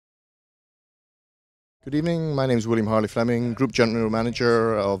Good evening, my name is William Harley-Fleming, Group General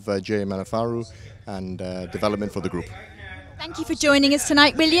Manager of Manafaru and Development for the group. Thank you for joining us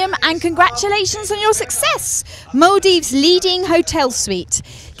tonight, William, and congratulations on your success, Maldives' leading hotel suite.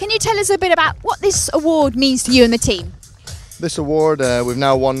 Can you tell us a bit about what this award means to you and the team? This award we've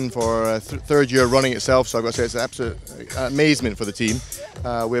now won for third year running itself, so I've got to say it's an absolute amazement for the team.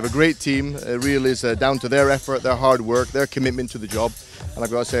 We have a great team. It really is down to their effort, their hard work, their commitment to the job. And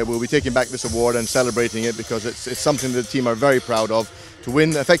I've got to say we'll be taking back this award and celebrating it because it's something that the team are very proud of. To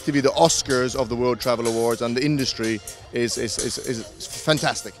win effectively the Oscars of the World Travel Awards and the industry is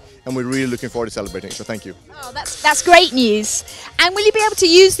fantastic. And we're really looking forward to celebrating it, so thank you. Oh, that's great news. And will you be able to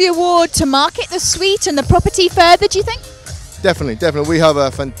use the award to market the suite and the property further, do you think? Definitely. We have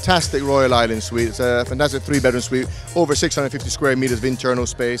a fantastic Royal Island suite. It's a fantastic 3-bedroom suite, over 650 square meters of internal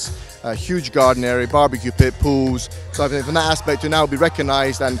space, a huge garden area, barbecue pit, pools. So I think from that aspect to now be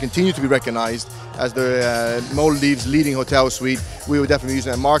recognised and continue to be recognised as the Maldives' leading hotel suite, we will definitely use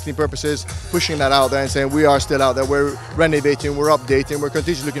it for marketing purposes, pushing that out there and saying we are still out there, we're renovating, we're updating, we're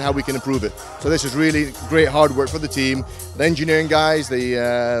continuously looking at how we can improve it. So this is really great hard work for the team, the engineering guys,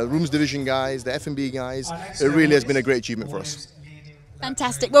 the rooms division guys, the F&B guys. It really has been a great achievement for us.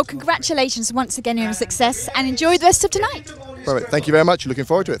 Fantastic. Well, congratulations once again on your success and enjoy the rest of tonight. Perfect. Thank you very much. Looking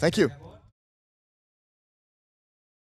forward to it. Thank you.